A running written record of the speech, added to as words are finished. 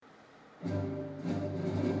Welcome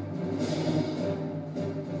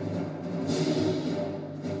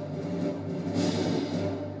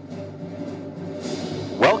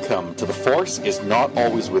to The Force is Not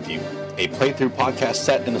Always With You, a playthrough podcast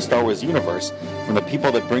set in the Star Wars universe from the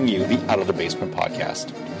people that bring you the Out of the Basement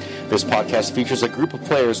podcast. This podcast features a group of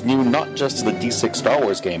players new not just to the D6 Star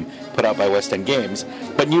Wars game put out by West End Games,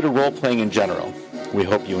 but new to role-playing in general. We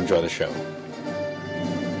hope you enjoy the show.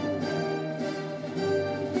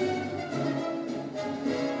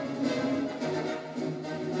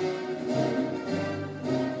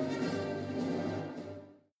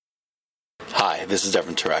 Hi, this is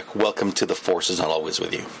Devin Turek. Welcome to The Force is Not Always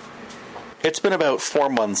With You. It's been about 4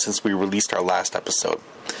 months since we released our last episode.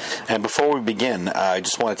 And before we begin, I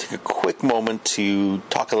just want to take a quick moment to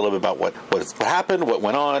talk a little bit about what happened, what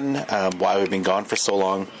went on, why we've been gone for so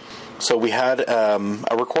long. So we had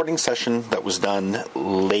a recording session that was done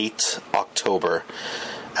late October,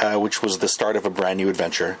 which was the start of a brand new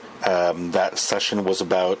adventure. That session was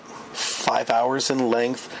about 5 hours in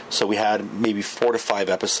length, so we had maybe 4 to 5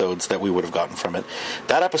 episodes that we would have gotten from it.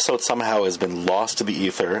 That episode somehow has been lost to the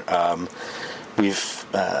ether. I'm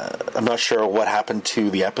not sure what happened to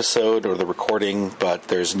the episode or the recording, but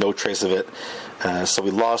there's no trace of it. So we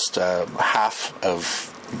lost half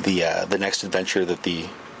of the next adventure that the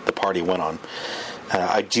party went on.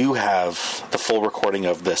 I do have the full recording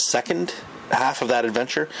of the second half of that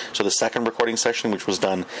adventure, so the second recording session, which was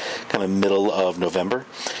done kind of middle of November.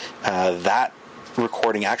 That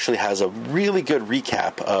recording actually has a really good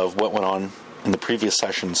recap of what went on in the previous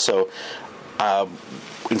session. So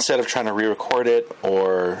instead of trying to re-record it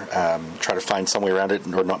or try to find some way around it,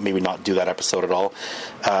 or maybe not do that episode at all,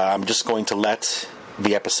 I'm just going to let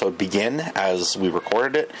the episode begin as we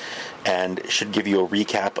recorded it, and it should give you a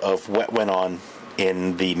recap of what went on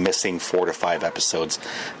in the missing 4 to 5 episodes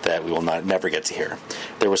that we will never get to hear.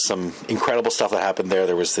 There was some incredible stuff that happened there.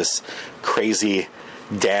 There was this crazy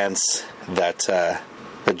dance that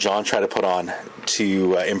John tried to put on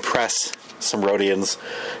to impress some Rodians.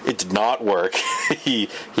 It did not work. He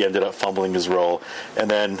ended up fumbling his roll,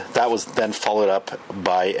 and then that was then followed up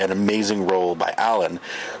by an amazing roll by Alan,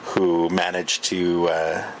 who managed to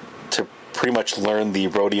pretty much learn the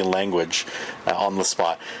Rodian language on the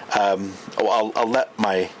spot. I'll let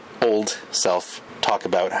my old self talk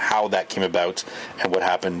about how that came about and what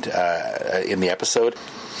happened in the episode.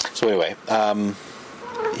 So anyway,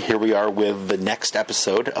 here we are with the next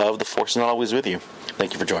episode of The Force is Not Always With You.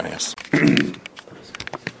 Thank you for joining us.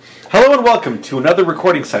 Hello and welcome to another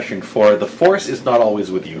recording session for The Force is Not Always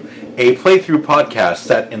With You, a playthrough podcast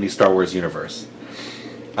set in the Star Wars universe.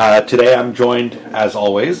 Today I'm joined, as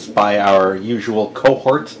always, by our usual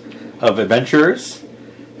cohort of adventurers.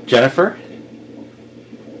 Jennifer,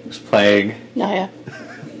 who's playing Naya.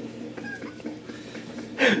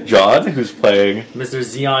 John, who's playing Mr.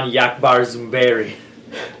 Zion Yakbar Zumberi.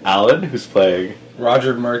 Alan, who's playing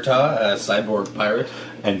Roger Murtaugh, a cyborg pirate.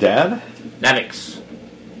 And Dan, Navix.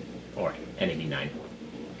 Or N89.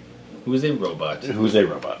 Who's a robot.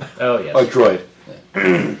 Oh, yes. a droid.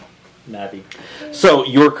 Navi. So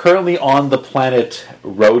you're currently on the planet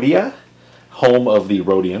Rhodia, home of the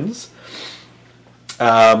Rhodians.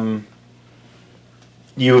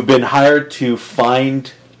 You've been hired to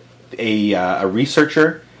find a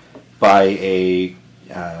researcher by a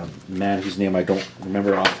man whose name I don't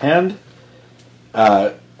remember offhand.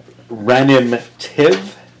 Ranim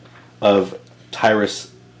Tiv of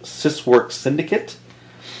Tyrus Syswork Syndicate.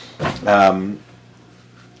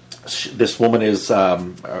 This woman is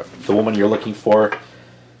the woman you're looking for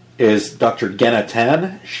is Dr. Genna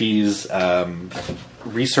Tan. She's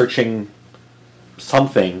researching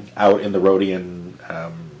something out in the Rhodian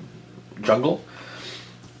jungle.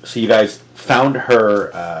 So you guys found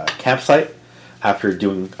her campsite after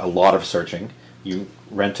doing a lot of searching. You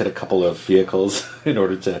rented a couple of vehicles in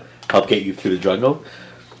order to help get you through the jungle.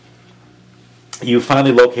 You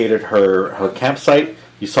finally located her campsite.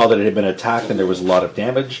 You saw that it had been attacked and there was a lot of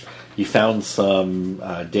damage. You found some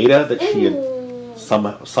data that she had,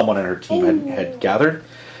 someone on her team had gathered.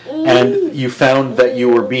 And you found that you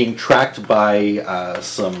were being tracked by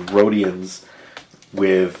some Rhodians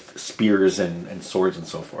with spears and swords and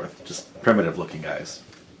so forth. Just primitive looking guys.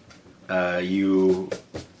 You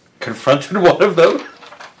confronted one of them.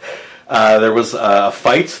 There was a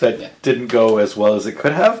fight that didn't go as well as it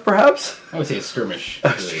could have, perhaps. I would say a skirmish.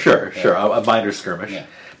 Sure, a minor skirmish. Yeah.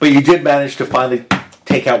 But you did manage to finally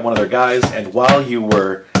take out one of their guys, and while you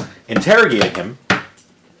were interrogating him,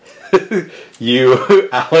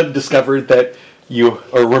 Alan discovered that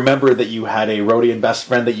remember that you had a Rhodian best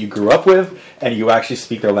friend that you grew up with, and you actually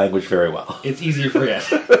speak their language very well. It's easier for you.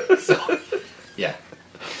 So, yeah.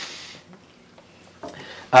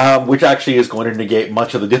 which actually is going to negate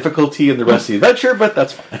much of the difficulty in the rest of the adventure, but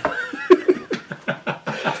that's fine.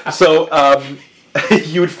 So,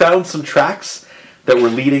 you had found some tracks that were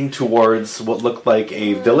leading towards what looked like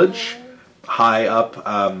a village high up,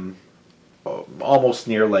 almost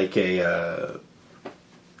near like a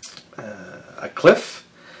cliff,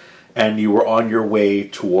 and you were on your way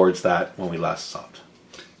towards that when we last stopped.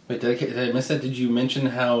 Wait, did I miss that? Did you mention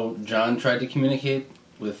how John tried to communicate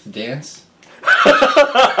with Dance?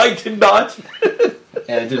 I did not.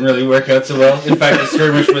 And it didn't really work out so well. In fact, the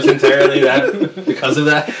skirmish was entirely that because of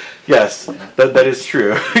that. Yes, that is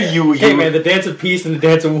true. Hey man, the Dance of Peace and the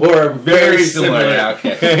Dance of War are very similar. Yeah,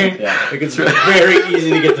 okay. Yeah. Like it's very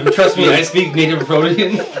easy to get them. Trust me, I speak native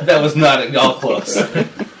Rhodian. That was not at all close.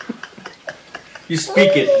 You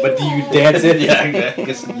speak it, but do you dance it? Yeah, I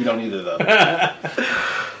guess you don't either, though.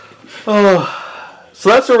 So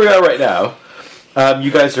that's where we are right now.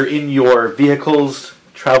 You guys are in your vehicles,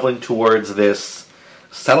 traveling towards this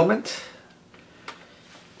settlement.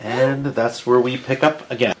 And that's where we pick up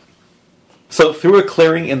again. So through a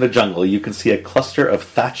clearing in the jungle, you can see a cluster of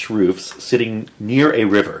thatched roofs sitting near a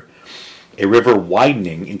river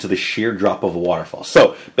widening into the sheer drop of a waterfall.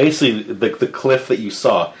 So basically, the cliff that you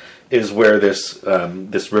saw is where this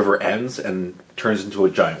river ends and turns into a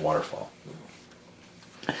giant waterfall.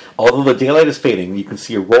 Although the daylight is fading, you can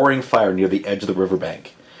see a roaring fire near the edge of the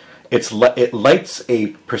riverbank. It lights a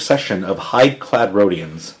procession of hide-clad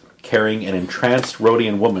Rhodians carrying an entranced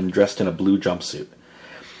Rhodian woman dressed in a blue jumpsuit.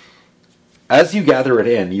 As you gather it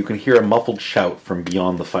in, you can hear a muffled shout from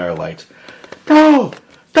beyond the firelight. "No!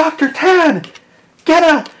 Dr. Tan!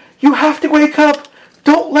 Geta! You have to wake up!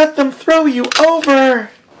 Don't let them throw you over!"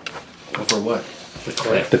 For what? The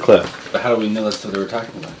cliff. The cliff. But how do we know that's what they were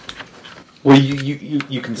talking about? Well,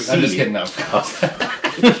 you can see. I'm just kidding now.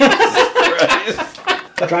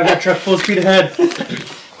 Drive that truck full speed ahead. Do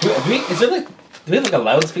we have like a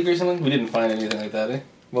loudspeaker or something? We didn't find anything like that, eh?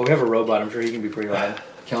 Well, we have a robot. I'm sure he can be pretty loud.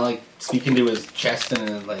 Can I like speak into his chest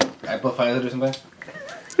and like amplify it or something?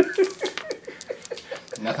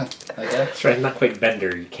 Nothing like that? That's right, I'm not quite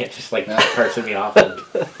Bender. You can't just like No. person me off. And...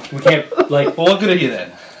 We can't like. Well, what good are you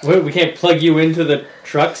then? We can't plug you into the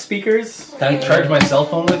truck speakers. Can I charge my cell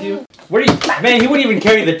phone with you? What are you, man? He wouldn't even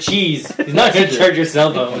carry the cheese. He's not gonna charge your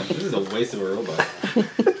cell phone. This is a waste of a robot.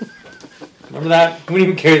 Remember that? He wouldn't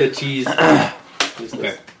even carry the cheese.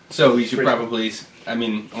 Okay. So we should probably, I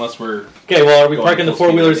mean, unless we're... Okay, well, are we Going parking the full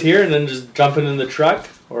speed four-wheelers already. here and then just jumping in the truck?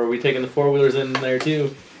 Or are we taking the four-wheelers in there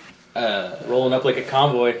too? Rolling up like a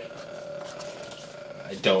convoy.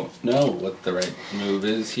 I don't know what the right move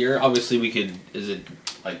is here. Obviously we could, is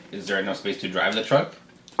there enough space to drive the truck?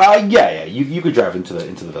 Yeah. You could drive into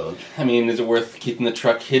the village. I mean, is it worth keeping the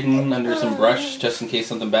truck hidden under some brush just in case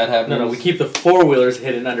something bad happens? No, we keep the four-wheelers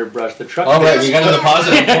hidden under brush. The truck... All right, we got a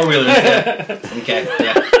deposit on four-wheelers. Yeah. Okay,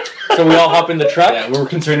 yeah. So we all hop in the truck? Yeah, we're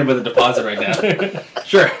concerned about the deposit right now.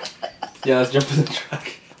 Sure. Yeah, let's jump in the truck.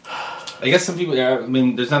 I guess some people. Yeah, I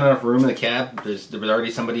mean, there's not enough room in the cab. There was already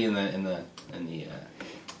somebody in the.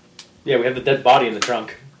 Yeah, we have the dead body in the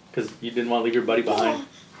trunk. Because you didn't want to leave your buddy behind.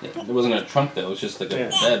 Yeah, there wasn't a trunk though. It was just like a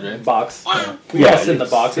bed, right? Box. Yeah. We all sit in the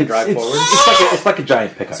box and drive forward. It's like a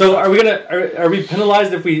giant pickup. So are we are we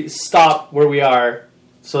penalized if we stop where we are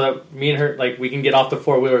so that me and her, like, we can get off the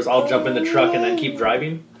four-wheelers, I'll jump in the truck and then keep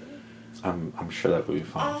driving? I'm sure that would be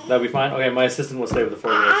fine. That'd be fine? Okay, my assistant will stay with the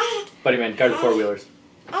four-wheelers. Buddy man, guard the four-wheelers.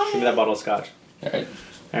 Give me that bottle of scotch. Alright.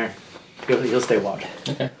 Alright. He'll stay watch.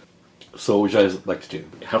 Okay. So what would you guys like to do?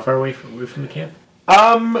 How far away from the camp?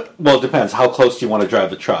 Well, it depends. How close do you want to drive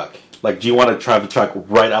the truck? Like, do you want to drive the truck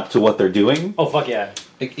right up to what they're doing? Oh, fuck yeah.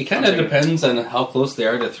 It kind of depends on how close they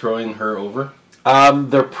are to throwing her over.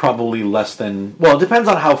 They're probably less than... Well, it depends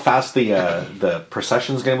on how fast the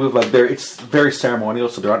procession's going to move. Like, it's very ceremonial,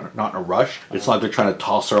 so they're not in a rush. It's not like they're trying to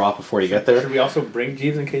toss her off before you get there. Should we also bring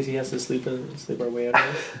Jeeves in case he has to sleep our way out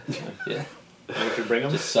of this? Yeah. We should bring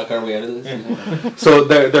him? Just suck our way out of this. So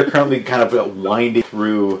they're currently kind of winding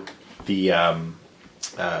through the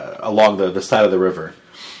along the side of the river,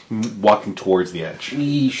 walking towards the edge.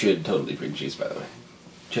 We should totally bring Jeeves, by the way.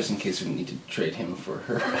 Just in case we need to trade him for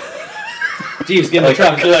her. Jeeves, get in the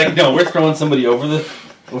truck. Like, no, we're throwing somebody over the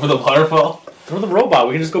waterfall. Throw the robot.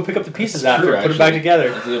 We can just go pick up the pieces after True, and put it back together.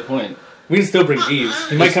 That's a good point. We can still bring Jeeves.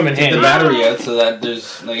 He might come in Take handy. the battery out so that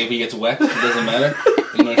there's, like, if he gets wet, it doesn't matter.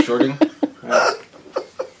 You know, shorting.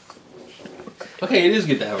 Okay, it is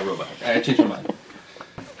good to have a robot. I changed my mind.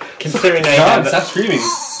 Considering I John, have stop screaming.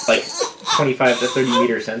 like 25 to 30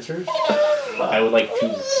 meter sensors, I would like to,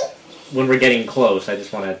 when we're getting close, I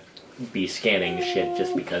just want to be scanning shit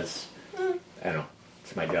just because, I don't know,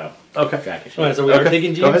 it's my job. Okay. Tracking shit. Alright, so we are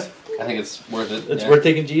taking Go Jeeves? ahead. I think it's worth it. It's worth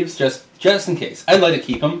taking Jeeves? Just in case. I'd like to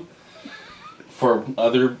keep him for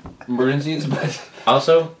other emergencies, but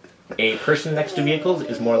Also, a person next to vehicles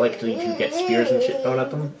is more likely to get spears and shit thrown at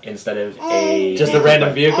them instead of a... Just a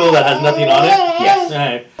random vehicle that has nothing on it? Yes.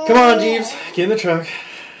 Alright. Come on, Jeeves. Get in the truck.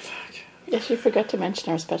 Yes, you forgot to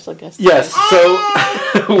mention our special guest. Yes,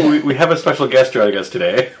 so we have a special guest joining us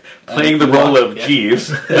today, playing the role of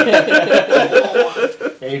Jeeves.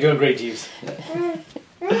 Yeah, you're doing great, Jeeves.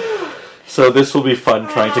 So this will be fun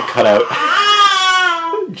trying to cut out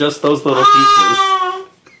just those little pieces.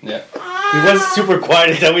 yeah. He was super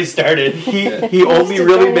quiet until we started. He only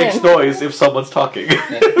really makes noise if someone's talking. He's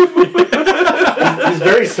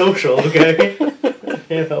very social, okay?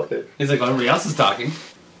 Can't help it. He's like, well, everybody else is talking.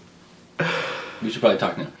 We should probably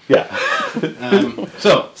talk now. Yeah.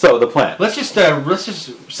 So the plan. let's just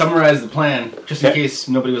summarize the plan, just in Okay. case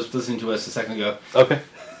nobody was listening to us a second ago. Okay.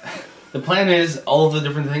 The plan is all of the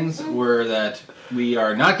different things were that we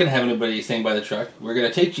are not going to have anybody staying by the truck. We're going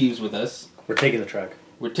to take Jeeves with us. We're taking the truck.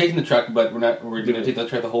 We're taking the truck, but we're not. We're going to take the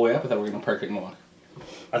truck the whole way up. I thought we were going to park it and walk.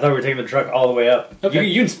 I thought we were taking the truck all the way up. Okay.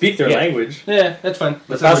 You can speak their Yeah. language. Yeah, that's fine.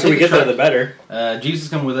 The faster we get there, the better. Jeeves is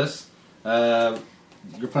coming with us.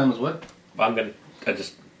 Your plan was what? I'm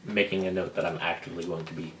just making a note that I'm actively going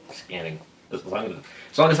to be scanning. As long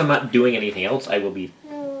as I'm not doing anything else, I will be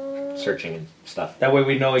searching and stuff. That way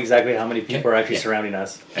we know exactly how many people are actually Yeah. surrounding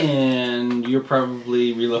us. And you're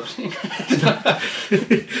probably reloading.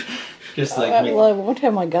 Just like Well, I won't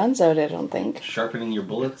have my guns out, I don't think. sharpening your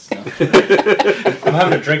bullets. No. I'm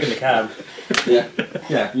having a drink in the cab. Yeah,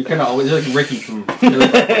 you're kind of always you're like Ricky from.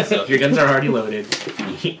 So if your guns are already loaded,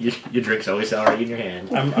 your drink's always already in your hand.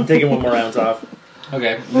 I'm taking one more rounds off.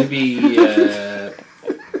 Okay, maybe Run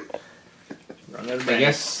out of I brain.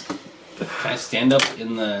 guess kind of stand up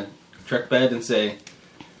in the truck bed and say,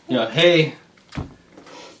 hey,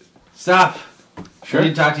 stop. Sure. I need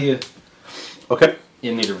to talk to you Okay.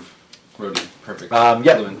 in native Rhodian. Perfect. Yeah.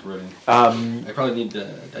 Fluent Rhodian. I probably need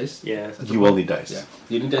dice. Yeah. You will need dice. Yeah.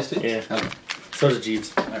 You need dice too? Yeah. Okay. So does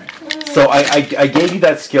Jeeves. All right. So I gave you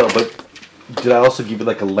that skill, but did I also give you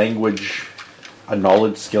like a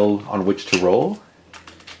knowledge skill on which to roll?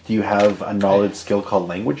 Do you have a knowledge skill called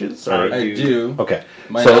languages? Or? I do. Okay.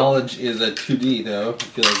 My So- knowledge is a 2D though. I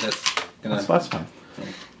feel like that's gonna. That's fine.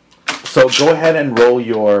 So go ahead and roll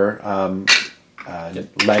your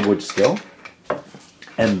language skill,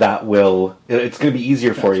 and that will. It's going to be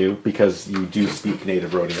easier for you because you do speak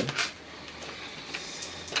native Rhodian.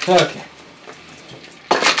 Okay.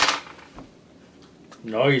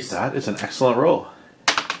 Nice. That is an excellent roll.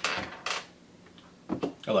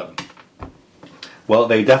 11. Well,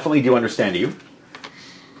 they definitely do understand you,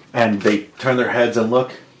 and they turn their heads and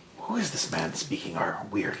look. Who is this man speaking our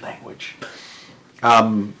weird language?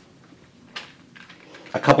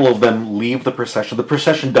 A couple of them leave the procession. The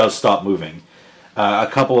procession does stop moving. A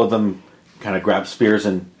couple of them kind of grab spears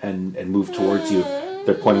and move towards you.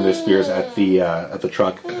 They're pointing their spears at the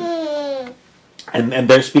truck, and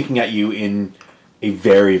they're speaking at you in a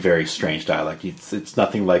very, very strange dialect. It's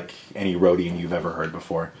nothing like any Rhodian you've ever heard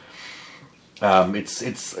before.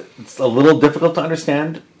 It's a little difficult to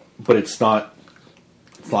understand, but it's not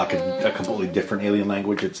like a completely different alien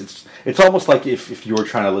language. It's almost like if you were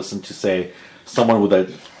trying to listen to, say, someone with a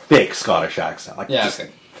thick Scottish accent, like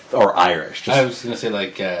or Irish. I was gonna say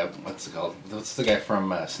like what's it called? What's the guy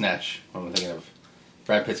from Snatch? What am I thinking of?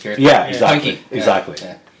 Brad Pitt's character. Yeah, exactly, Punky. exactly.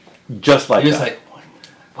 Yeah. Just like You're just that.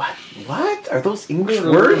 like What are those English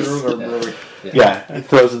words? Yeah. Yeah, it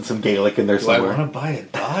throws in some Gaelic in there Do I somewhere. want to buy a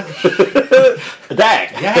dog? A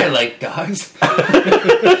dag. Yeah, I like dogs.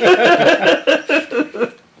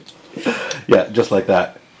 Yeah, just like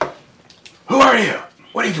that. Who are you?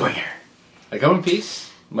 What are you doing here? I come in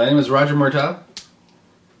peace. My name is Roger Murtaugh.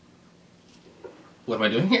 What am I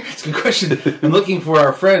doing here? It's a good question. I'm looking for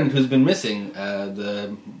our friend who's been missing.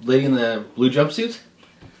 The lady in the blue jumpsuit.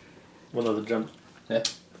 One of the jump. Yeah.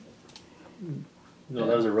 No,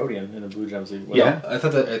 that was a Rhodian in a blue jumpsuit. What? Yeah. I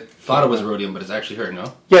thought it was a Rhodian, but it's actually her.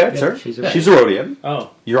 No. Yeah, it's her. she's She's a Rhodian.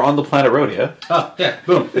 Oh. You're on the planet Rhodia. Oh yeah.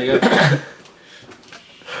 Boom. There you go.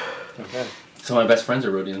 Okay. So my best friends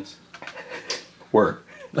are Rhodians. Word.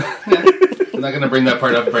 I'm not going to bring that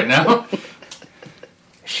part up right now.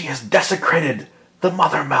 She has desecrated the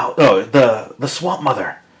mother mouth. Oh, the swamp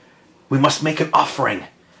mother. We must make an offering.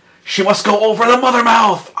 She must go over the mother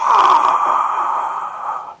mouth.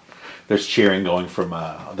 Ah! There's cheering going from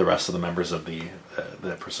the rest of the members of the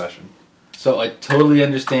procession. So I totally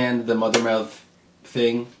understand the mother mouth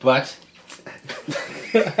thing, but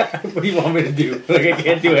What do you want me to do? Like, I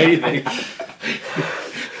can't do anything.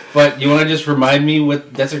 But you want to just remind me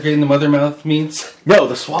what desecrating the mother mouth means? No,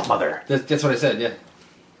 the swamp mother. That's what I said, yeah.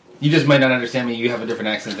 You just might not understand me. You have a different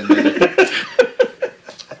accent than me.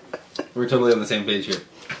 We're totally on the same page here.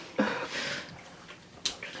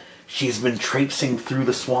 She's been traipsing through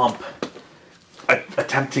the swamp,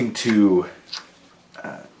 attempting to.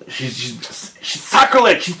 She's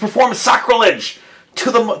sacrilege. She's performed sacrilege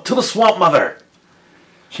to the swamp mother.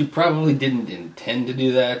 She probably didn't intend to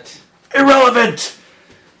do that. Irrelevant.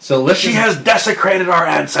 So She has desecrated our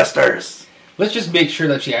ancestors. let's just make sure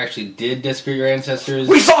that she actually did desecrate your ancestors.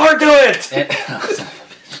 We saw her do it.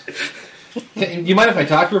 Do you mind if I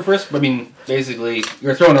talk to her first? I mean, basically,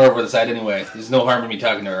 you're throwing her over the side anyway. There's no harm in me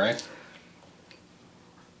talking to her, right?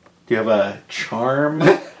 Do you have a charm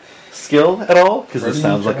skill at all? Because this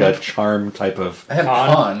sounds like a charm type of. I have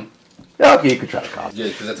Con. con. Yeah, okay, you could try to con. Yeah,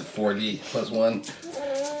 because that's a 4D plus 1.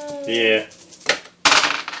 Yeah.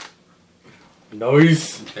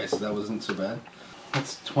 Nice. Okay, so that wasn't so bad.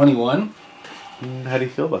 That's 21. How do you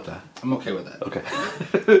feel about that? I'm okay with that. Okay.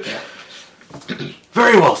 Yeah.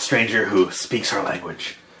 Very well, stranger who speaks our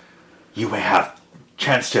language. You may have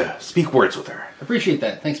chance to speak words with her. Appreciate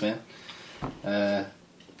that. Thanks, man. I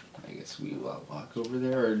guess we will walk over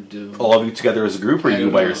there, or do... All of you together as a group, or I you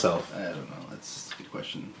don't by know. yourself? I don't know. That's a good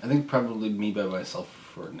question. I think probably me by myself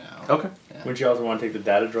for now. Okay. Yeah. Wouldn't you also want to take the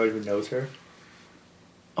data droid who knows her?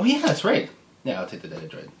 Oh, yeah, that's right. Yeah, I'll take the data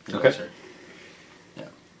droid. Who Okay. knows her.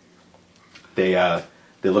 Yeah.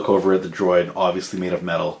 They look over at the droid, obviously made of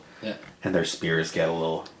metal, Yeah. and their spears get a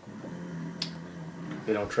little.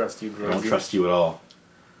 They don't trust you, I droid. don't trust you at all.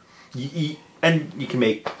 And you can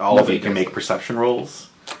make all of you can make perception rolls.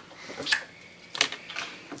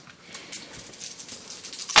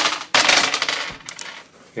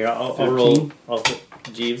 Here, I'll 13. roll.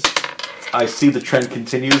 Jeeves. I see the trend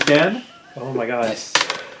continues, Dan. Oh my god. Nice.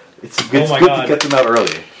 It's good, Oh my good God. to get them out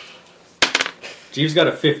early. Jeeves got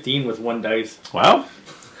a 15 with 1 dice. Wow.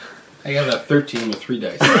 I got a 13 with 3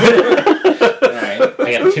 dice. Alright.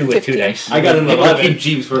 I got 2 with 2 dice. I got an Maybe I'll keep 11.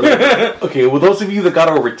 Jeeves for a little bit. Okay, well, those of you that got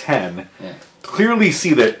over 10 Yeah. clearly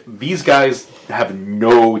see that these guys have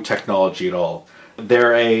no technology at all.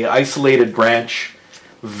 They're a isolated branch,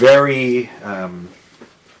 very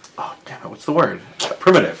oh damn it, what's the word?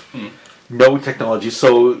 Primitive. No technology.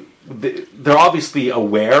 So they're obviously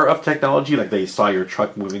aware of technology. Like they saw your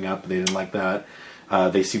truck moving up, and they didn't like that.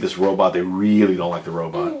 They see this robot. They really don't like the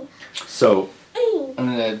robot. So I'm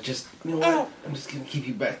gonna just, you know what? I'm just gonna keep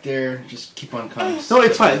you back there. Just keep on comms. no,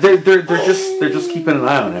 it's fine. They're just keeping an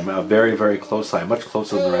eye on him. A very, very close eye, much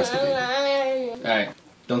closer than the rest of you. All right.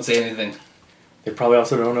 Don't say anything. They probably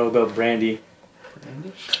also don't know about Brandy.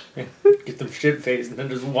 Get them shit faced and then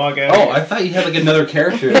just walk out. Oh, I thought you had like another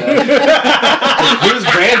character. In that. Who's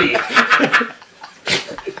Brandy?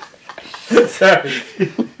 Sorry.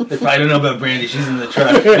 They probably don't know about Brandy. She's in the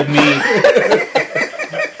truck with me.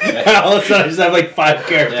 All of a sudden, I just have like 5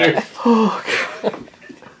 characters.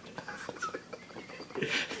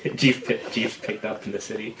 Jeeves picked up in the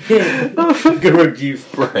city. Good work, Jeeves.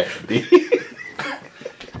 Brandy.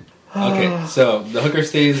 Okay, so the hooker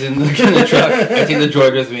stays in the truck. I take the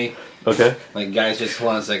droid with me. Okay. Like, guys, just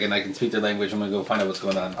hold on a second. I can speak their language. I'm gonna go find out what's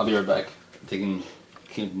going on. I'll be right back. Taking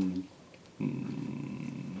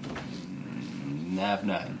Nav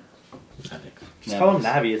 9. Just call him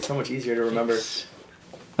Navi. It's so much easier to remember.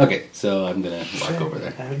 Okay, so I'm gonna walk over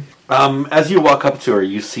there. As you walk up to her,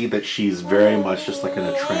 you see that she's very much just like in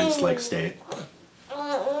a trance-like state.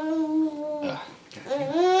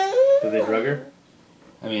 Did they drug her?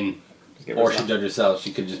 I mean, Just get or rid she of judge herself.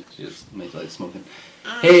 She could just make like smoking.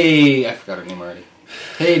 Hey, I forgot her name already.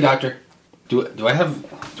 Hey, doctor. Do I have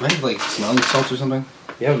like smelling salts or something?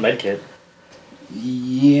 that. You have a med kit.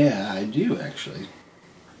 Yeah, I do actually.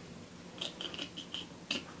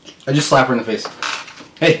 I just slap her in the face.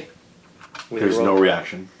 Hey. There's no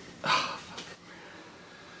reaction.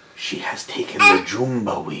 She has taken the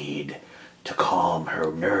Jumba weed to calm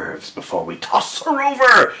her nerves before we toss her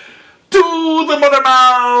over to the mother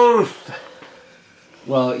mouth.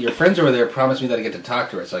 Well, your friends over there promised me that I get to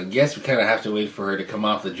talk to her, so I guess we kind of have to wait for her to come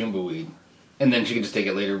off the Jumbo weed, and then she can just take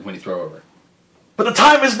it later when you throw her over. But the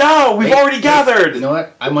time is now. We've already gathered. You know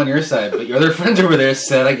what? I'm on your side, but your other friends over there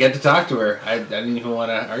said I get to talk to her. I didn't even want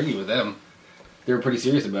to argue with them. They were pretty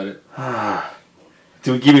serious about it.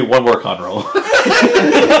 Do we give me one more con roll?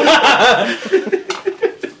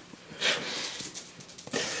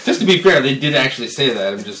 Just to be fair, they did actually say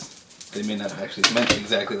that. They may not have actually meant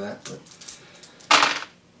exactly that. But...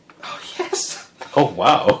 Oh, yes! Oh,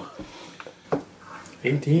 wow.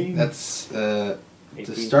 18. That's, to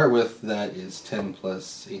 18. start with, that is 10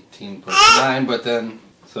 plus 18 plus 9, but then,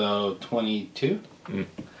 so 22?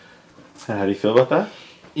 How do you feel about that?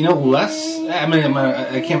 You know, less. I mean, I'm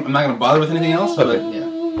not going to bother with anything else. But yeah.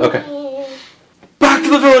 Okay. Back to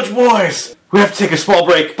the village, boys! We have to take a small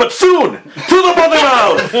break, but soon! To the mother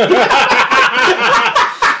mouth!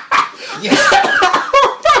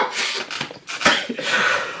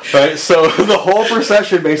 Right, so the whole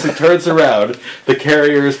procession basically turns around. The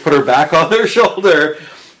carriers put her back on their shoulder,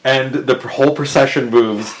 and the whole procession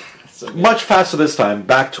moves much faster this time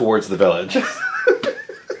back towards the village. So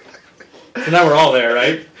now we're all there,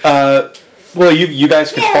 right? Well, you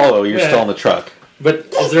guys can follow. You're still in the truck.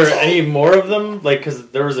 But is there any more of them? Like, because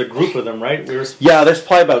there was a group of them, right? Yeah, there's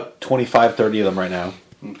probably about 25, 30 of them right now.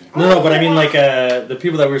 No, but I mean, like, the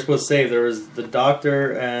people that we were supposed to save. There was the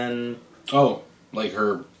doctor and... Oh, like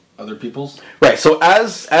her other people's? Right, so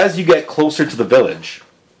as you get closer to the village,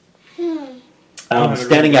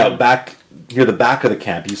 standing out back near the back of the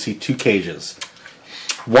camp, you see two cages.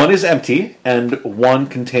 One is empty, and one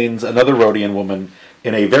contains another Rhodian woman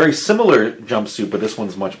in a very similar jumpsuit, but this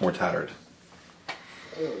one's much more tattered.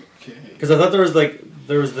 Okay. Because I thought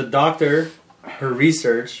there was the doctor, her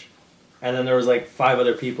research, and then there was like 5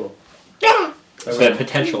 other people. So they had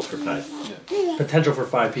potential for 5. Potential for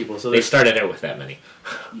 5 people. So They started out with that many.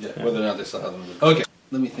 Yeah, whether or not they still have them. Okay,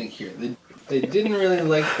 let me think here. They didn't really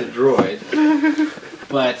like the droid,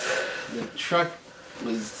 but the truck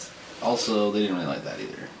was also, they didn't really like that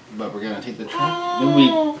either. But we're gonna take the truck.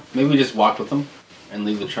 Maybe we just walk with them and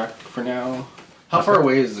leave the truck for now. How far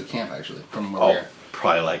away is the camp actually from where we are?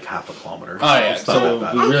 Probably like half a kilometer. Oh yeah, It's not so that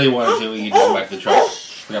if bad. we really wanted to, we could go back to the truck.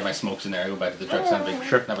 We got my smokes in there. I go back to the truck. It's not big.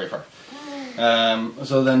 Sure. Not very far.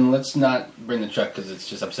 So then let's not bring the truck because it's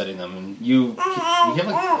just upsetting them. And you have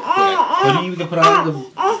like a hoodie you can put on the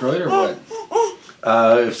droid or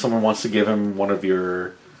what? If someone wants to give him one of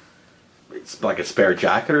your, it's like a spare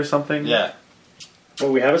jacket or something. Yeah.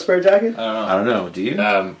 Well, we have a spare jacket? I don't know. Do you?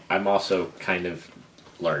 I'm also kind of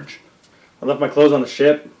large. I left my clothes on the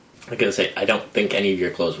ship. I'm going to say, I don't think any of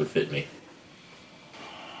your clothes would fit me.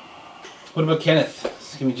 What about Kenneth?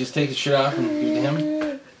 Can we just take his shirt off and give it to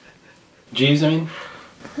him? Jeeves, I mean?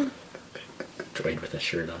 Droid with a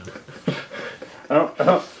shirt on. I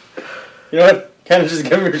don't. You know what? Kind of just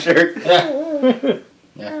give me your shirt. Yeah.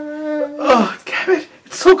 Yeah. Oh, damn it!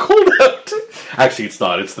 It's so cold out. Actually, it's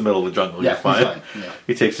not. It's the middle of the jungle. Yeah, You're fine. he's fine. Yeah.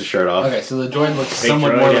 He takes his shirt off. Okay, so the droid looks Big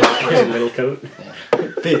somewhat droid, more like yeah, with a little coat.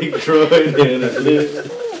 Big droid in a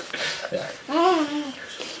lid. Yeah.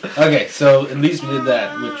 Okay, so at least we did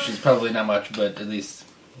that, which is probably not much, but at least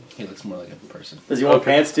he looks more like a person. Does he want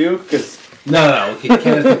pants too? Because No. Okay,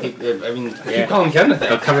 Kenneth, keep calling Kenneth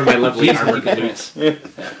that. I'll cover my lovely Jeez, armored keep doing boots. it.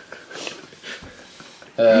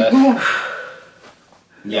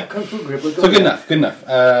 Yeah. So good enough.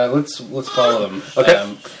 Let's follow them.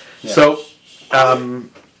 Okay. Yeah. So,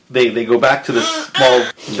 they go back to this small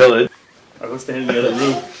village. I was standing in the other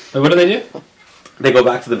room. Wait, what do they do? They go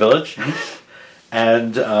back to the village,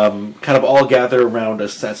 and kind of all gather around a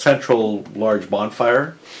central large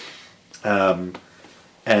bonfire. And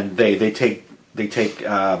they take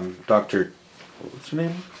Dr. What's her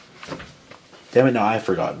name? Damn it! Now I've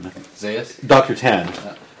forgotten. Zayas? Dr. Tan.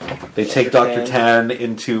 They take Dr. Dr. Tan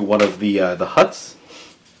into one of the huts.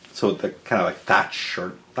 So the kind of like thatch,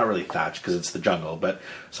 or not really thatch because it's the jungle, but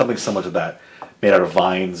something similar to that, made out of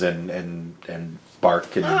vines and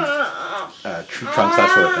bark and tree trunks,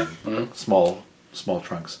 that sort of thing. Mm-hmm. Small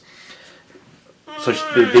trunks. So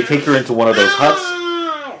they take her into one of those huts,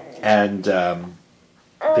 and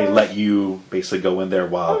they let you basically go in there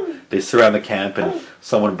while they surround the camp, and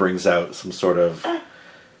someone brings out some sort of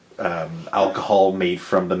alcohol made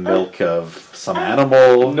from the milk of some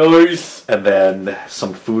animal. Nice. And then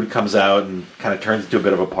some food comes out and kind of turns into a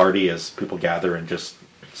bit of a party as people gather and just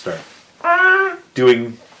start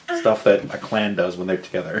doing stuff that a clan does when they're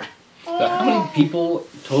together. So how many people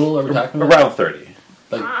total are we talking about? Around 30.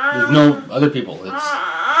 Like, there's no other people. If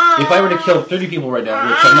I were to kill 30 people right now,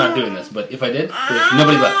 which I'm not doing this, but if I did, there's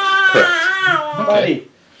nobody left. Correct.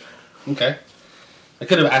 Okay. I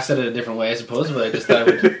could have asked that in a different way, I suppose, but I just thought I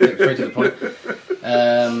would get straight to the point.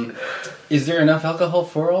 Is there enough alcohol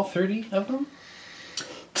for all 30 of them?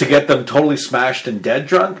 To get them totally smashed and dead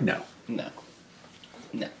drunk? No. No.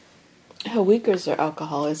 How weak is their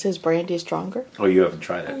alcohol? Is his brandy stronger? Oh, you haven't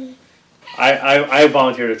tried it. I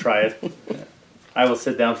volunteer to try it. I will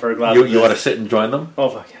sit down for a glass. You want to sit and join them? Oh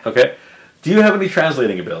fuck yeah. Okay. Do you have any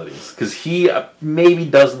translating abilities? Because he maybe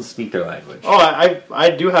doesn't speak their language. Oh, I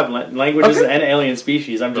do have languages Okay. and alien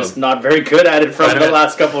species. I'm just not very good at it from the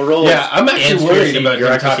last couple rolls. Yeah, I'm actually worried about him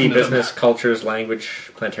bureaucracy, talking to them. business, cultures,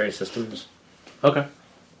 language, planetary systems. Okay.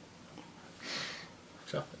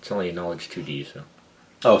 So it's only knowledge 2D. So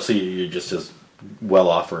Oh, so you're just as well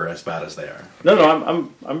off or as bad as they are. No,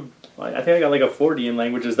 I think I got like a 40 in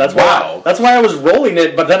languages. That's Wow. why. That's why I was rolling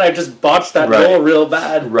it, but then I just botched that Right. roll real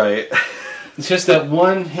bad. Right. It's just that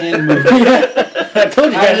one hand movement. I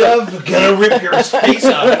told you I guys. love gonna rip your face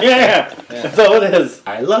off. Yeah, that's all it is.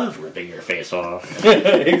 I love ripping your face off.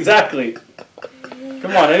 Exactly.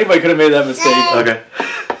 Come on, anybody could have made that mistake. Okay.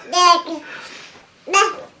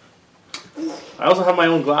 I also have my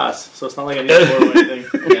own glass, so it's not like I need to borrow anything.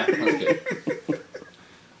 Yeah, that's good.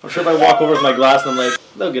 I'm sure if I walk over with my glass, I'm like,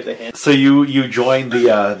 they'll get the hint. So you join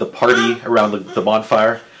the party around the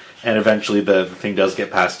bonfire, and eventually the thing does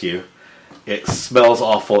get past you. It smells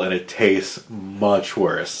awful and it tastes much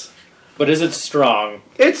worse. But is it strong?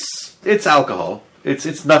 It's alcohol.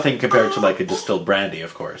 It's nothing compared to like a distilled brandy,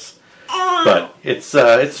 of course, but it's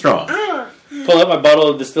strong. Pull out my bottle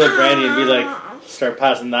of distilled brandy and be like, start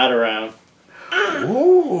passing that around.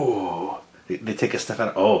 Ooh. They take a step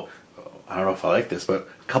out. Oh, I don't know if I like this, but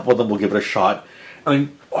a couple of them will give it a shot. I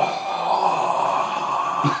mean,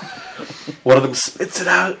 one of them spits it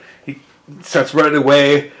out. He starts running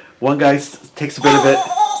away. One guy takes a bit of it.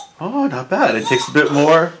 Oh, not bad. It takes a bit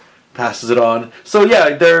more. Passes it on. So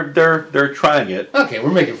yeah, they're trying it. Okay,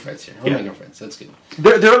 we're making friends here. We're Yeah. making friends. That's good.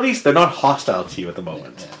 They're at least they're not hostile to you at the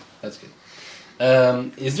moment. Yeah, that's good.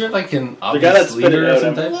 Is there like an guy that obvious spit it leader or out,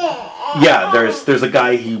 something? Yeah, there's a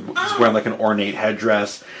guy. He's wearing like an ornate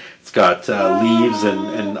headdress. It's got leaves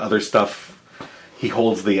and other stuff. He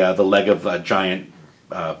holds the leg of a giant,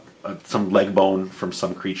 some leg bone from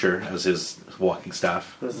some creature as his walking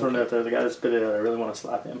staff. Just throwing it out there. The guy that spit it out, I really want to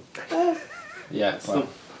slap him. Yeah. Well,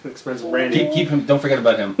 Expensive brandy. keep him. Don't forget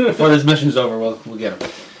about him. Before this mission's over, we'll get him.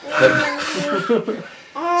 But,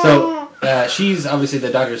 so she's obviously the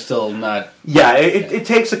doctor's still not. Yeah, it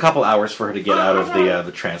takes a couple hours for her to get out of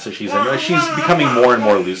the trance that she's in. She's becoming more and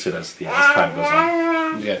more lucid as time goes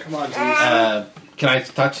on. Okay. Come on, jeez. Can I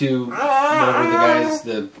talk to whatever the guys,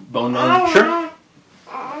 the Bone Man? Sure.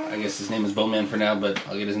 I guess his name is Bone Man for now, but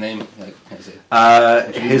I'll get his name. Like, can I say?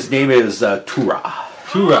 His name is Tura.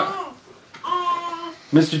 Tura.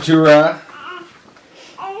 Mr. Tura.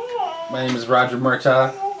 My name is Roger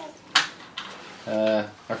Murtaugh.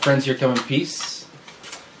 Our friends here come in peace.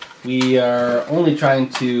 We are only trying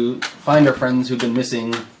to find our friends who've been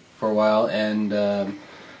missing for a while, and I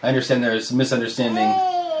understand there's a misunderstanding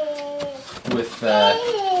with the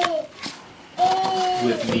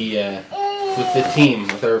team,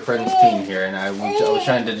 with our friends' team here, and I was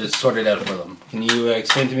trying to just sort it out for them. Can you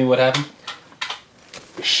explain to me what happened?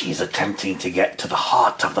 She's attempting to get to the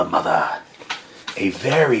heart of the mother. A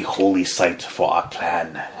very holy site for our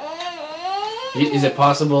clan. Is it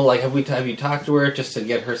possible? Like, have you talked to her just to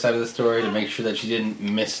get her side of the story to make sure that she didn't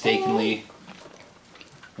mistakenly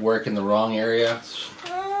work in the wrong area?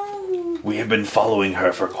 We have been following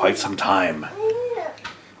her for quite some time.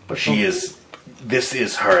 But this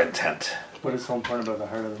is her intent. What is so important about the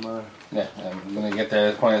heart of the mother? Yeah, I'm gonna get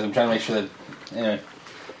there. The point is, I'm trying to make sure that. Anyway,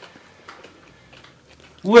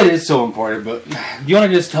 what is so important? But do you want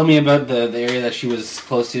to just tell me about the area that she was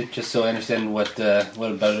close to, just so I understand what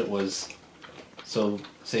about it was so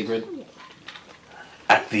sacred?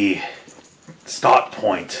 At the start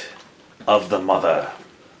point of the mother,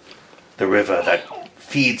 the river that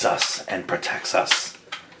feeds us and protects us,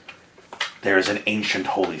 there is an ancient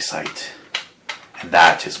holy site. And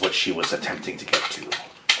that is what she was attempting to get to.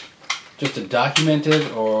 Just to document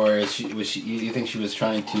it, or you think she was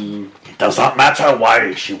trying to? It does not matter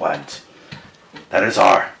why she went. That is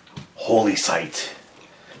our holy site.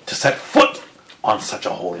 To set foot on such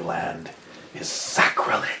a holy land is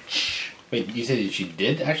sacrilege. Wait, you said that she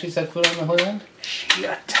did actually set foot on the Holy Land? She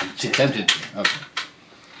attempted. She attempted to. Okay.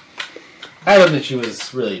 I don't think she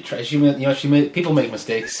was really trying. People make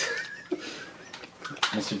mistakes.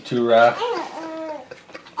 Mr. Tura.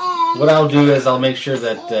 What I'll do is I'll make sure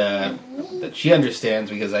that that she understands,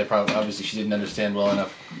 because obviously she didn't understand well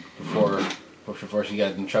enough before she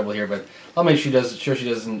got in trouble here. But I'll make sure she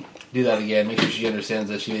doesn't do that again. Make sure she understands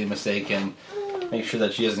that she made a mistake, and make sure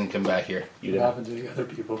that she doesn't come back here. What happened to the other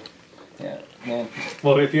people? Yeah, man.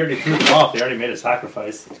 Well, if you already threw them off, they already made a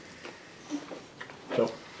sacrifice. So.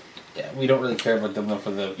 Yeah, we don't really care about them though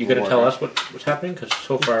for the. You gonna tell us what's happening? Because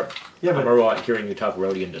so far, Yeah, I'm a robot hearing you talk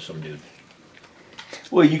Rodian to some dude.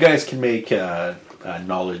 Well, you guys can make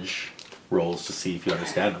knowledge rolls to see if you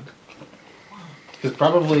understand them. Because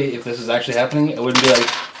probably if this is actually happening, I wouldn't be like,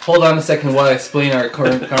 hold on a second while I explain our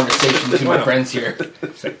current conversation to my friends here.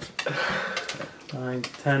 9,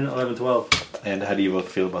 10, 11, 12. And how do you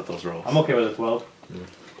both feel about those rolls? I'm okay with a 12.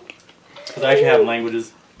 Because I actually have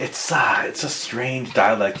languages. It's a strange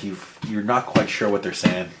dialect. You're not quite sure what they're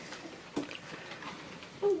saying.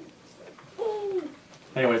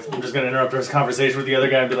 Anyways, I'm just gonna interrupt his conversation with the other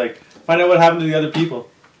guy and be like, find out what happened to the other people.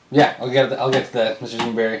 Yeah, I'll get to that, Mr.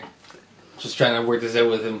 Zoomberry. Just trying to work this out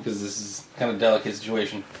with him because this is kind of a delicate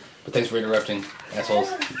situation. But thanks for interrupting, assholes.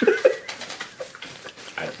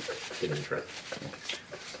 I didn't interrupt.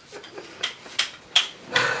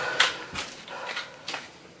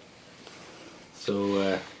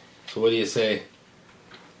 So what do you say?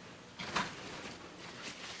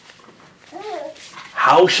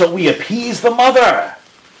 How shall we appease the mother?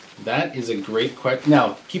 That is a great question.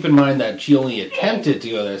 Now, keep in mind that she only attempted to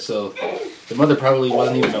go there, so the mother probably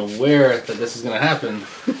wasn't even aware that this is going to happen.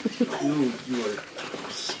 You are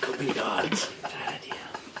Scooby gods. Bad idea.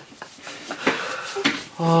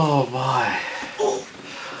 Oh my.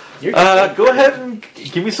 You're Go ahead and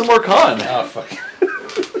give me some more con. Oh, fuck.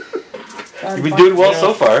 You've been doing well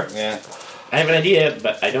so far. Yeah. I have an idea,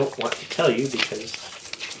 but I don't want to tell you because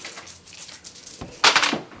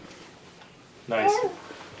Nice.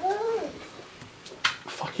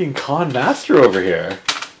 Fucking con master over here.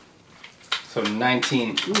 So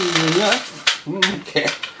 19. Okay.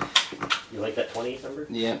 you like that 20 number.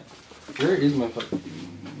 Yeah. Where is my fucking...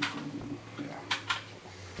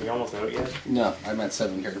 Are you almost out yet? No, I'm at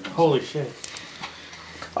 7 character points. Holy shit.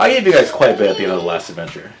 I gave you guys quite a bit at the end of the last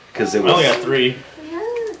adventure. Because it I only was... got 3.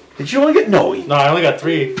 Did you only get... No, No, I only got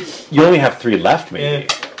 3. you only have 3 left, maybe.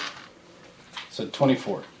 Yeah. So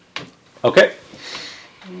 24. Okay.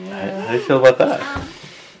 How do you feel about that?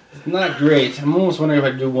 Not great. I'm almost wondering if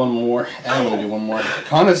I do one more. I'm gonna do one more.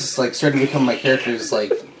 Con is like starting to become my character's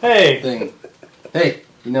like Hey! thing. Hey,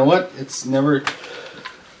 you know what? It's never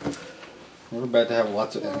bad to have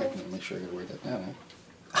lots of. I have to make sure I gotta write that down.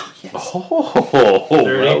 Oh yes. Oh,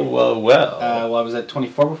 30. well. Well, I was at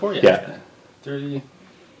 24 before. Yeah. 30.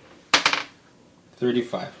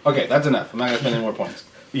 35. Okay, that's enough. I'm not gonna spend any more points.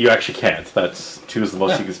 You actually can't. That's 2 is the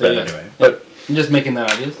most Yeah, you can spend there you go. anyway. Yeah. But I'm just making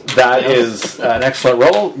that obvious. that is an excellent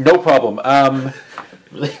roll. No problem.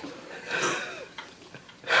 Really.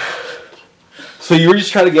 So you were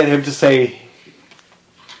just trying to get him to say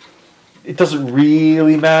it doesn't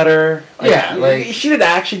really matter. Yeah, like- she didn't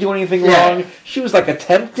actually do anything Yeah. wrong. She was like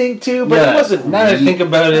attempting to, but Yeah, it wasn't. Now that I think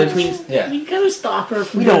about it, Please, yeah. you gotta stop her.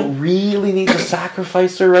 We don't really need to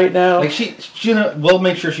sacrifice her right now. Like she we'll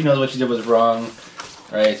make sure she knows what she did was wrong,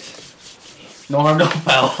 right? No harm, no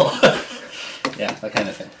foul. Yeah, that kind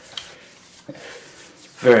of thing.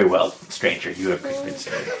 Very well, stranger. You have convinced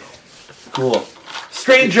me. Cool.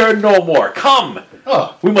 Stranger, no more. Come.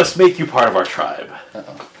 Oh, We must make you part of our tribe.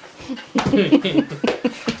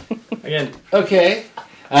 Again, okay.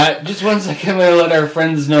 Just one second. I'm gonna let our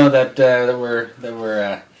friends know that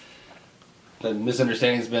the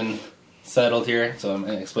misunderstanding's been settled here. So I'm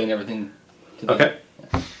gonna explain everything to them. Okay.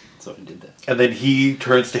 So I did that. And then he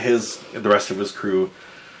turns to the rest of his crew.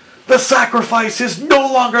 The sacrifice is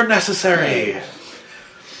no longer necessary.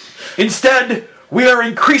 Instead, we are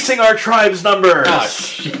increasing our tribe's numbers. Ah,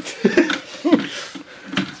 shit.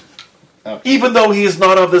 Even though he is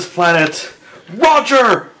not of this planet,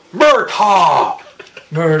 Roger Murtaugh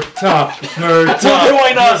Murtaugh, will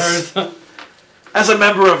join us as a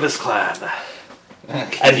member of this clan.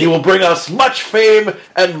 And he will bring us much fame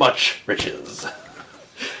and much riches.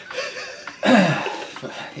 Yeah.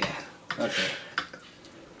 Okay.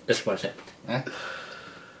 Just one second. Huh?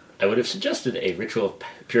 I would have suggested a ritual of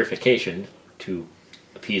purification to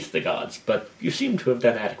appease the gods, but you seem to have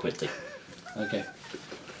done adequately. Okay.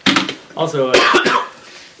 Also,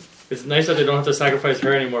 it's nice that they don't have to sacrifice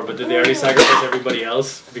her anymore, but did they already sacrifice everybody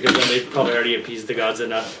else? Because then they probably already appeased the gods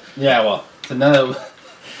enough. Yeah. Well. So now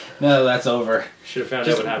that that's over. Should have found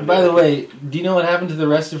Just, out what happened. by to the her. way, do you know what happened to the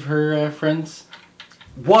rest of her friends?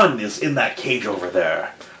 One is in that cage over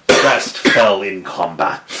there. The rest fell in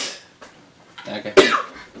combat. Okay.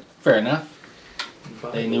 Fair enough.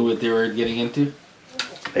 They knew what they were getting into.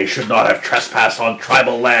 They should not have trespassed on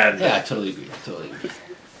tribal land. Yeah, I totally agree. Totally agree.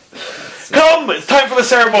 Come, it's time for the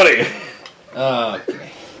ceremony.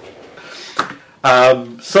 Okay.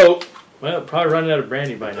 So Well, probably running out of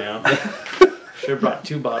brandy by now. Should have brought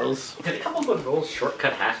 2 bottles. Did a couple good rolls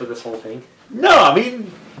shortcut half of this whole thing? no, I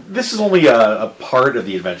mean this is only a part of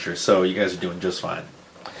the adventure, so you guys are doing just fine.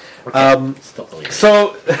 Still believe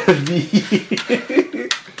So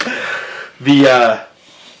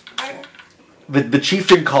the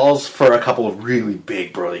chieftain calls for a couple of really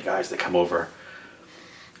big burly guys that come over,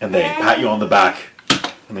 and they pat you on the back,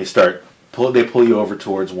 and they pull you over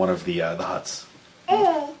towards one of the huts.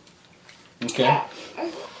 Okay.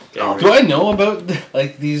 Do I know about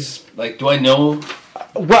like these? Like, do I know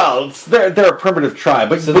Well, they're a primitive tribe,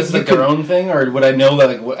 but So but this is you like could their own thing, or would I know that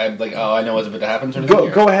I know what's about to happen? Sort of thing,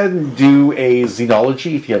 or? go ahead and do a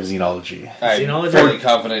xenology if you have xenology. I'm Xenology? fairly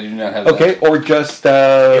confident I do not have Okay, that. or just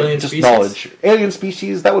species? knowledge. Alien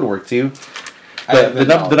species, that would work too. I have The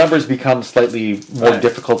knowledge. numbers become slightly more Right.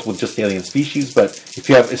 difficult with just alien species, but if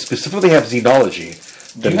you specifically have xenology,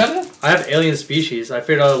 Do you have that? I have alien species. I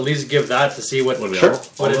figured I'll at least give that to see what. Sure.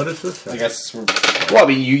 What What is is this? I guess we're... well, I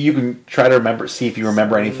mean, you can try to see if you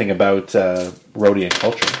remember anything about Rhodian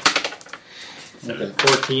culture. Okay.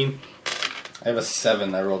 14. I have a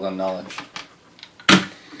 7 I rolled on knowledge.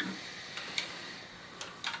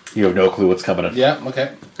 You have no clue what's coming in. Yeah,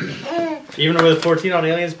 okay. Even with a 14 on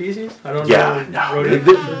alien species? I don't Yeah, know. no. Rhodian-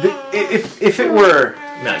 If it were,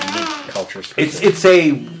 No, you need culture. it's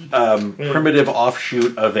a primitive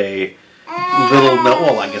offshoot of a little. No,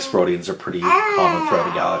 well, I guess Rhodians are pretty common throughout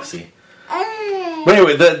the galaxy. But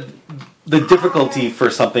anyway, the difficulty for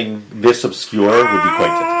something this obscure would be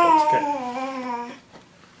quite difficult.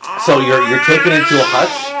 Okay. So you're taken into a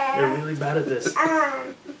hut. You're really bad at this.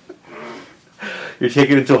 You're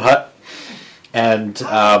taken into a hut, and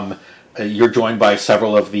you're joined by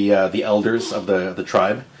several of the elders of the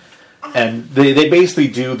tribe, and they basically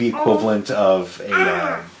do the equivalent of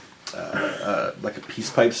a like a peace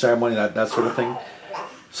pipe ceremony, that sort of thing.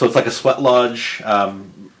 So it's like a sweat lodge.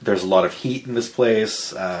 There's a lot of heat in this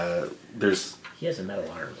place. He has a metal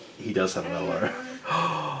arm. He does have a metal arm.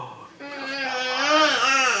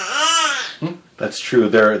 That's true.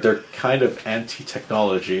 They're kind of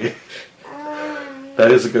anti-technology.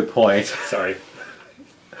 That is a good point. Sorry.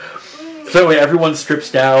 So anyway, everyone strips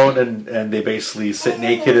down and they basically sit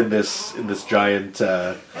naked in this giant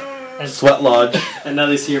sweat lodge, And now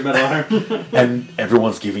they see your metal arm. and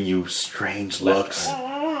everyone's giving you strange looks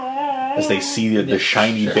as they see the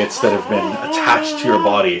shiny bits that have been attached to your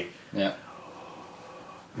body. Yeah.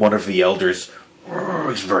 One of the elders,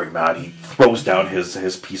 he's very mad. He throws down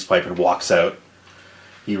his peace pipe and walks out.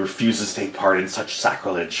 He refuses to take part in such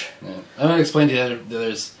sacrilege. Yeah. I'm gonna explain to you.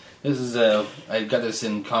 This is I got this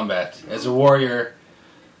in combat as a warrior.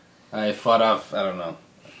 I fought off I don't know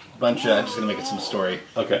a bunch of. I'm just gonna make it some story.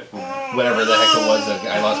 Okay, Whatever the heck it was,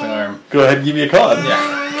 I lost my arm. go ahead and give me a con.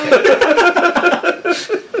 Yeah.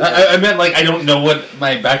 I meant like I don't know what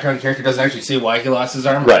my background character doesn't actually say why he lost his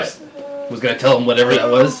arm. Right. I just was gonna tell him whatever that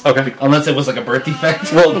was. Okay. Unless it was like a birth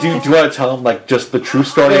defect. Well, do you want to tell him like just the true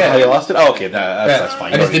story of Yeah. how you lost it? Oh, okay, that's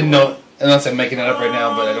fine. I just didn't know. Unless I'm making it up right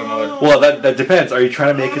now, but I don't know what. Well, that depends. Are you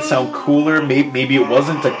trying to make it sound cooler? Maybe it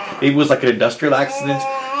wasn't. Maybe it was like an industrial accident.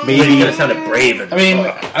 Maybe Maybe it sounded brave. And I mean,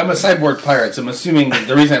 I'm a cyborg pirate, so I'm assuming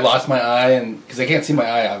the reason I lost my eye, and because I can't see my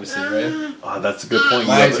eye, obviously, right? oh, that's a good point.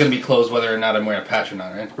 My eye's gonna be closed whether or not I'm wearing a patch or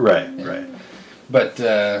not, right? right. But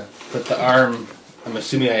the arm, I'm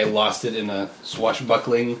assuming I lost it in a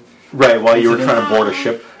swashbuckling. Right. While you were Incident. trying to board a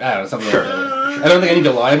ship. I don't know, something Sure. like that. I don't think I need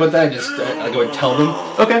to lie about that. I go and tell them,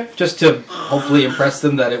 Okay. just to hopefully impress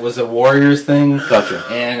them that it was a warrior's thing. Gotcha.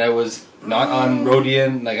 And I was not on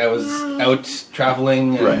Rhodian, like I was out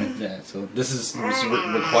traveling. And, Right. Yeah. So this was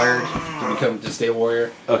required to stay a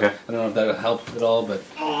warrior. Okay. I don't know if that'll help at all, but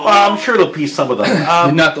Well, I'm sure it'll piece some of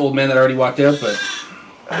them. not the old man that already walked out, but.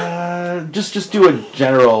 Just do a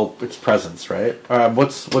general. It's presence, right?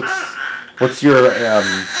 What's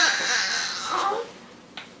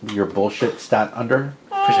your bullshit stat under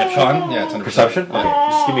Perception? Yeah, it's under perception? Okay.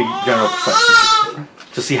 Just give me general perception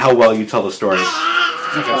to see how well you tell the story.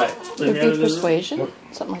 Okay. Would it be persuasion?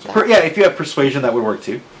 Something like that. Yeah, if you have persuasion, that would work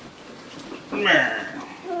too. I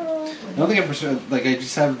don't think I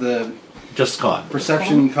just have the Just con.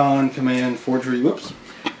 perception, con, command, forgery. Whoops.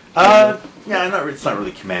 Yeah, it's not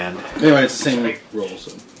really command. Anyway, it's the same roll.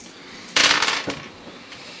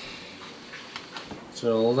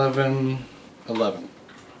 So 11.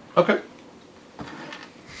 Okay.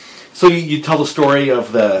 So you tell the story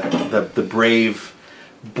of the brave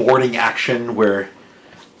boarding action where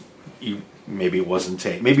maybe it wasn't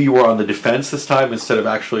maybe you were on the defense this time instead of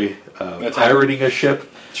actually pirating a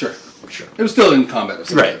ship. Sure. It was still in combat.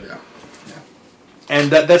 Right. Yeah.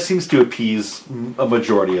 And that seems to appease a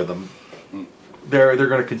majority of them. They're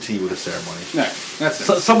going to continue with the ceremony. No, that's it.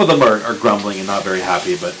 So, some of them are grumbling and not very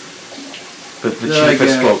happy, but the chief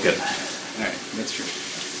has spoken. Alright, that's true.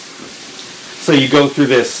 So you go through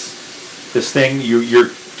this thing. You're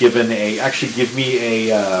given actually give me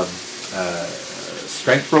a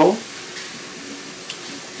strength roll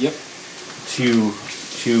Yep.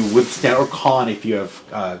 to withstand, or con if you have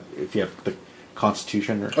the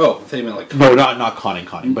constitution. Or, Oh, I thought you meant like. no, not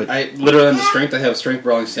conning, but I literally on the strength. I have strength,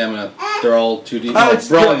 brawling, stamina. They're all 2D. it's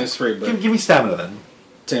brawling good. is 3, but give me stamina then.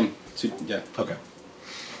 same. Yeah. Okay.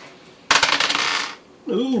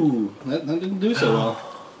 Ooh, that didn't do so well.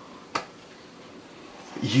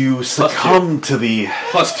 You succumb to the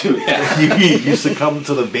 +2, yeah. you succumb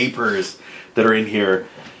to the vapors that are in here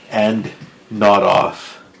and nod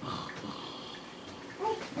off.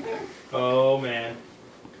 Oh man.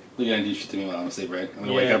 You're gonna do shit to me while I'm asleep, right? I'm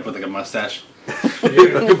gonna wake up with like a mustache.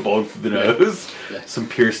 Bone from the nose, Yeah. some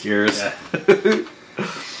pierced ears. Yeah.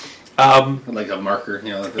 Like a marker,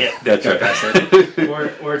 like Yeah, that's right. past it.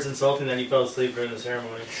 Or it's insulting that you fell asleep during the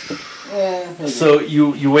ceremony. So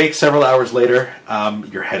you wake several hours later.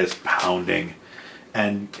 Your head is pounding,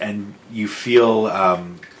 and you feel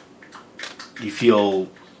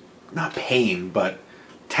not pain but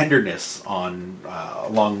tenderness on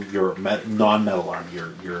along your non-metal arm,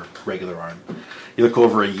 your regular arm. You look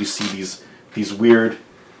over and you see these weird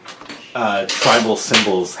tribal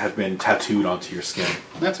symbols have been tattooed onto your skin.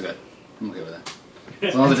 That's good. I'm okay with that.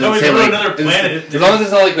 As long as it Tell me doesn't say from like another planet. as long as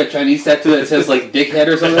it's not like a Chinese tattoo that says like dickhead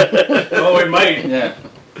or something. Oh, it might. Yeah.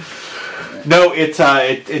 No, it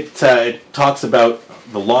talks about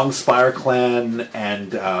the Long Spire clan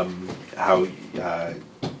and how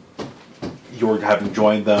you're having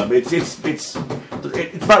joined them. It's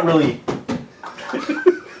not really.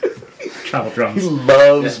 Travel He drums.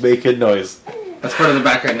 loves making noise. That's part of the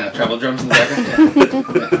background now. Travel drums in the background.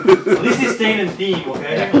 Yeah. At least he's staying in theme,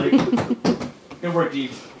 okay? Like, good work,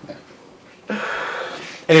 Jeeves.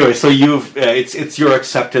 Anyway, so you've it's your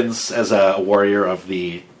acceptance as a warrior of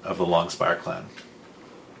the Long Spire clan.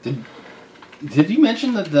 Did you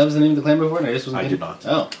mention that was the name of the clan before? And I just wasn't I kidding? did not.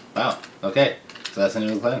 Oh, wow. Okay. So that's the name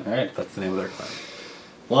of the clan. All right. That's the name of their clan.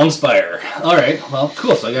 Longspire. All right. Well,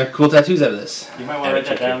 cool. So I got cool tattoos out of this. You might want to write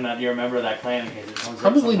that down that you're a member of that clan in case it comes up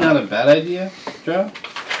Probably somehow. not a bad idea, Joe.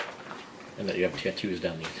 And that you have tattoos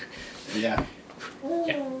down there. Yeah.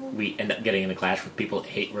 Yeah. We end up getting in a clash with people that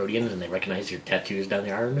hate Rhodians and they recognize your tattoos down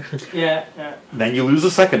the arm. Yeah. Then you lose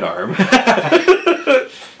a second arm.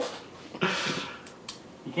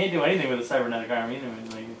 You can't do anything with a cybernetic arm either.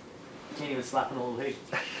 Like, you can't even slap an old pig.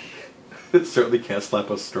 It certainly can't slap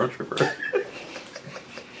a stormtrooper.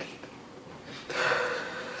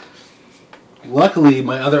 Luckily,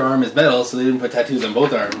 my other arm is metal, so they didn't put tattoos on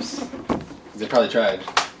both arms. They probably tried.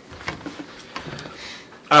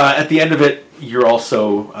 At the end of it, you're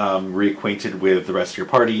also reacquainted with the rest of your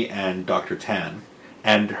party and Dr. Tan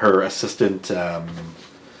and her assistant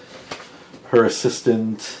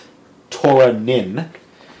Tora Nin,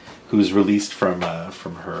 who's released from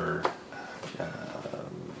her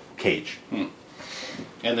cage.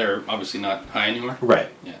 And they're obviously not high anymore? Right.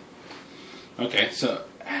 Yeah. Okay, so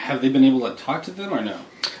have they been able to talk to them or no?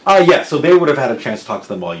 Yeah, so they would have had a chance to talk to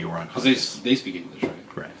them while you were Because unconscious. they speak English, right?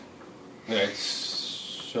 Right. Okay,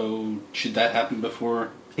 so should that happen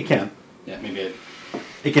before? It can. Yeah, maybe.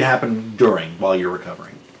 It can happen while you're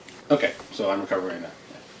recovering. Okay, so I'm recovering now.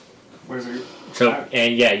 Yeah. Where's your... So,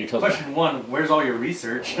 and yeah, you told me. Question one, where's all your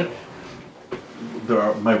research?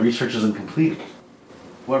 My research isn't complete.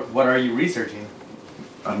 What are you researching?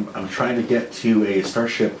 I'm trying to get to a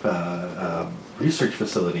Starship research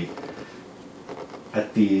facility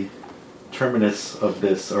at the terminus of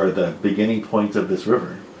this, or the beginning point of this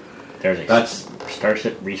river. There's a That's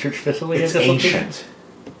Starship research facility it's at this location? ancient.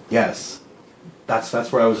 Yes,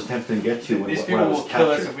 that's where I was attempting to get to when, These when people I was will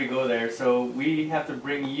kill us captured. if we go there, so we have to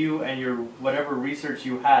bring you and your whatever research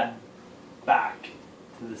you had back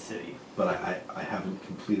to the city. But I haven't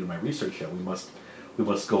completed my research yet. We must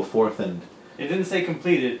go forth and. It didn't say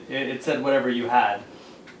completed, it said whatever you had.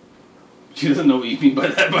 She doesn't know what you mean by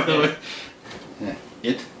that, by the way. Yeah.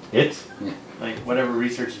 It? Like, whatever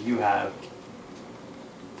research you have.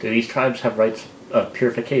 Do these tribes have rites of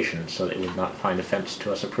purification so they would not find offense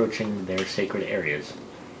to us approaching their sacred areas?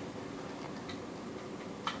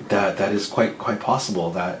 That is quite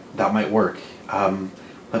possible. That might work.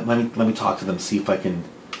 Let me talk to them. See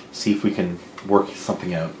if we can work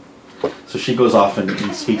something out. So she goes off and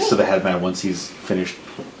speaks to the headman once he's finished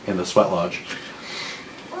in the sweat lodge.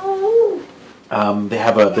 They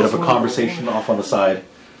have a bit of a conversation off on the side.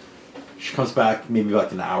 She comes back maybe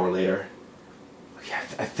like an hour later. Yeah,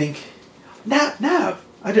 I think Nav.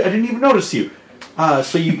 I didn't even notice you.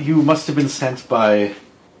 So you must have been sent by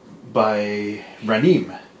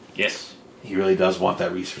Ranim. Yes. He really does want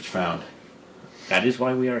that research found. That is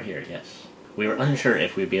why we are here, yes. We were unsure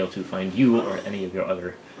if we'd be able to find you or any of your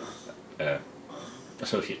other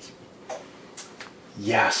associates.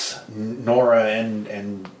 Yes, Nora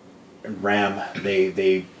and Ram,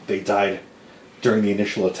 they died during the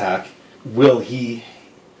initial attack. Will, he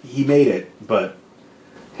made it, but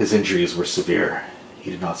his injuries were severe.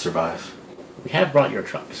 He did not survive. We have brought your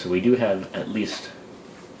truck, so we do have at least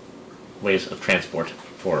ways of transport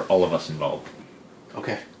for all of us involved.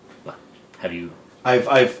 Okay. Have you?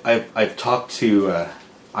 I've talked to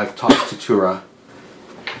Tura.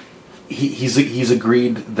 He's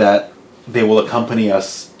agreed that they will accompany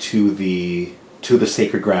us to the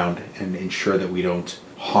sacred ground and ensure that we don't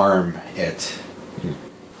harm it.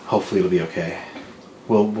 Hopefully it'll be okay.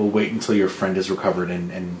 We'll wait until your friend is recovered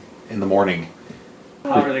and in the morning.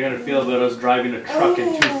 How are they going to feel about us driving a truck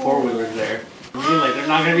and 2 4-wheelers there? I mean, like, they're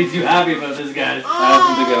not going to be too happy about this, guys. I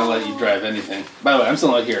don't think they're going to let you drive anything. By the way, I'm still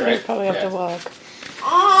not here, They right? probably have to walk. So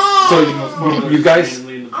Four-wheelers you guys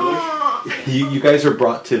randomly in the bush. you guys are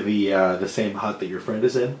brought to the same hut that your friend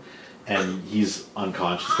is in, and he's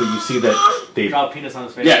unconscious. But you see that they Draw a penis on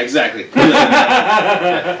his face. Yeah, exactly.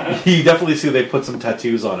 you definitely see they put some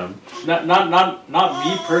tattoos on him. Not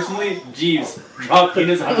me personally. Jeeves, draw a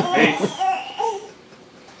penis on his face.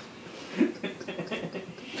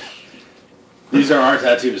 These are our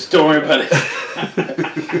tattoos. Don't worry about it.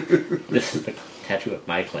 This is the tattoo of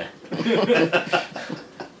my clan.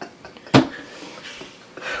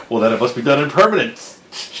 Well, then it must be done in permanence.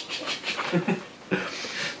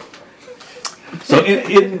 So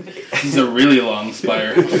in This is a really long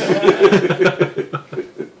spire. She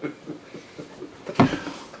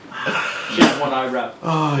has one eyebrow.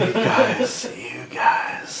 oh, you guys.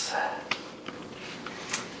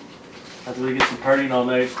 That's where we get some partying all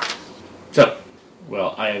night. So,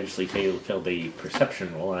 well, I obviously failed the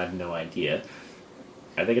perception roll, and I have no idea.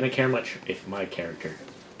 Are they going to care much if my character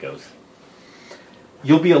goes?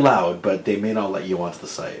 You'll be allowed, but they may not let you onto the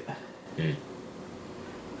site. Hmm.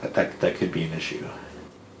 That could be an issue.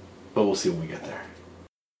 But we'll see when we get there.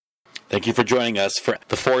 Thank you for joining us for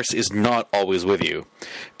The Force is Not Always With You.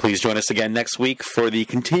 Please join us again next week for the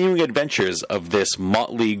continuing adventures of this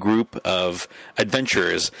motley group of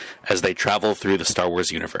adventurers as they travel through the Star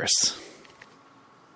Wars universe.